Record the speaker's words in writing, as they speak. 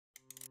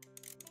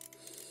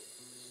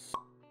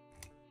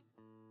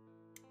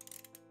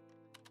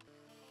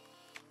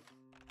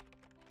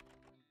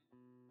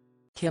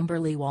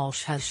Kimberley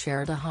Walsh has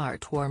shared a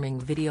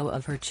heartwarming video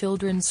of her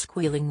children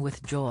squealing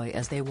with joy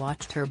as they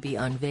watched her be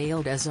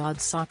unveiled as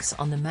Odd Socks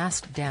on The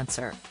Masked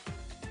Dancer.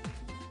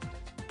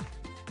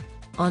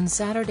 On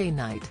Saturday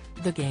night,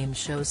 the game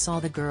show saw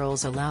the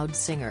girls allowed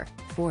singer,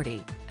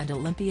 40, and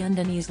Olympian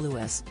Denise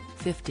Lewis,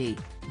 50,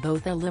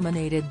 both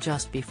eliminated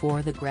just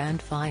before the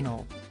grand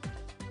final.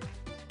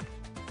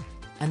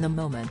 And the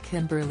moment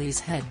Kimberley's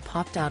head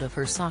popped out of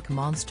her sock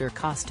monster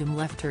costume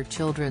left her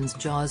children's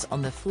jaws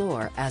on the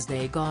floor as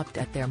they gawped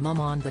at their mum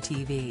on the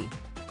TV.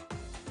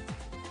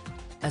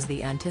 As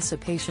the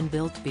anticipation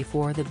built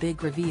before the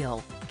big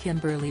reveal,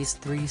 Kimberley's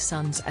 3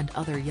 sons and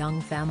other young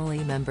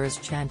family members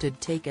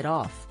chanted "Take it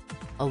off,"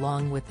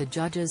 along with the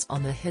judges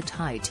on the hit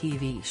High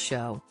TV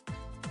show.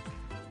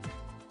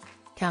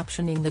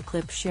 Captioning the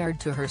clip shared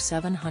to her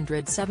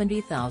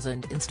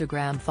 770,000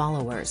 Instagram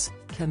followers,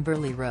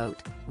 Kimberley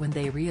wrote, "When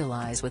they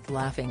realize," with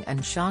laughing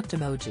and shocked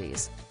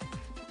emojis.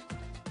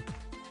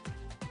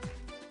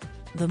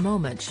 The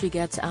moment she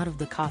gets out of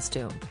the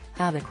costume,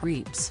 havoc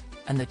reaps,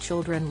 and the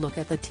children look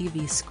at the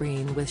TV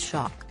screen with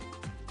shock.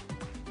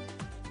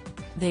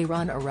 They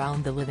run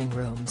around the living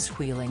room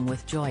squealing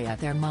with joy at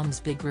their mum's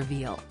big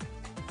reveal.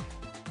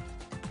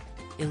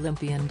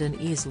 Olympian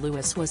Denise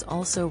Lewis was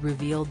also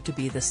revealed to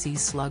be the sea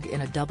slug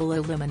in a double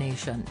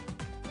elimination.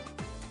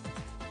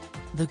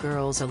 The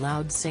girls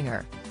allowed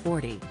singer,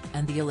 40,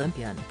 and the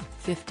Olympian,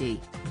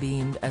 50,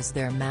 beamed as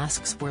their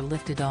masks were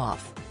lifted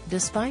off,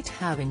 despite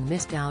having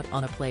missed out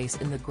on a place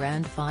in the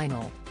grand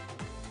final.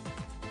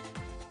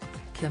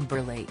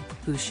 Kimberley,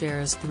 who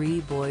shares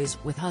 3 boys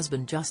with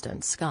husband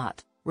Justin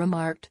Scott,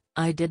 remarked,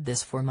 "I did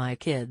this for my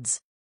kids.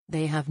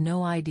 They have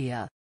no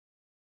idea.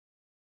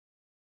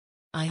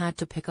 I had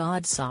to pick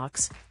Odd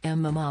Socks,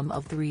 I'm a mom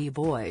of 3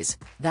 boys,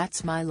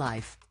 that's my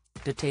life."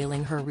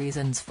 Detailing her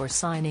reasons for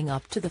signing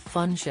up to the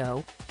fun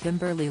show,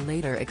 Kimberley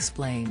later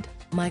explained,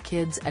 "My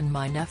kids and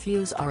my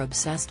nephews are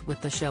obsessed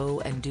with the show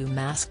and do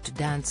masked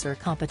dancer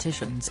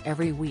competitions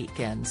every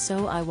weekend,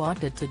 so I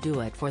wanted to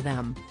do it for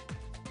them.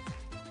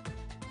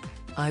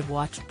 I've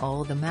watched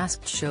all the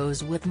masked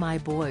shows with my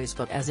boys,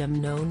 but as I'm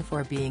known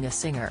for being a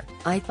singer,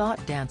 I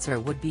thought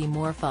dancer would be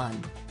more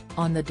fun."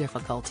 On the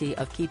difficulty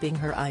of keeping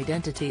her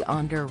identity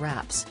under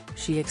wraps,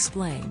 she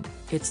explained,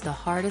 "It's the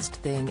hardest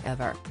thing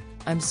ever.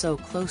 I'm so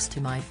close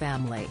to my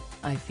family,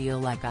 I feel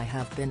like I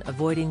have been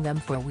avoiding them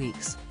for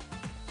weeks."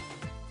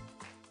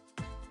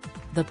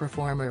 The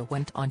performer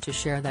went on to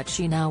share that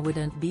she now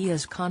wouldn't be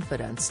as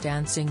confident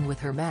dancing with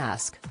her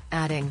mask,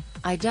 adding,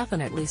 "I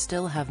definitely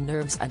still have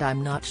nerves and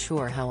I'm not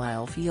sure how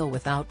I'll feel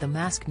without the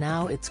mask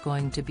now, it's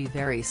going to be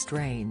very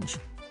strange."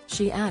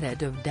 She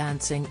added of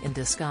dancing in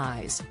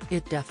disguise,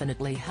 "It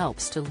definitely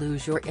helps to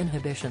lose your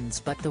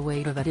inhibitions, but the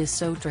weight of it is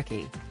so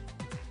tricky."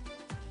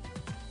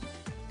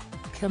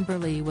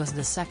 Kimberley was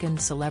the second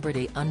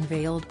celebrity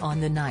unveiled on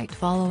the night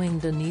following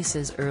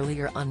Denise's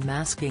earlier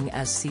unmasking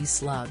as Sea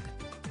Slug.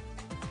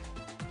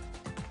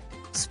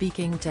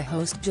 Speaking to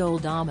host Joel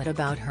Dommett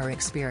about her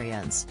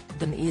experience,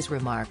 Denise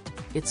remarked,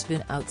 "It's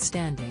been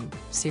outstanding,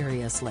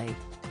 seriously."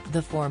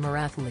 The former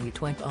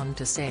athlete went on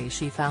to say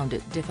she found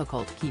it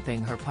difficult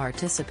keeping her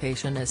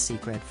participation a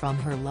secret from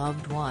her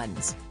loved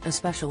ones,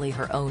 especially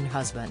her own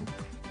husband.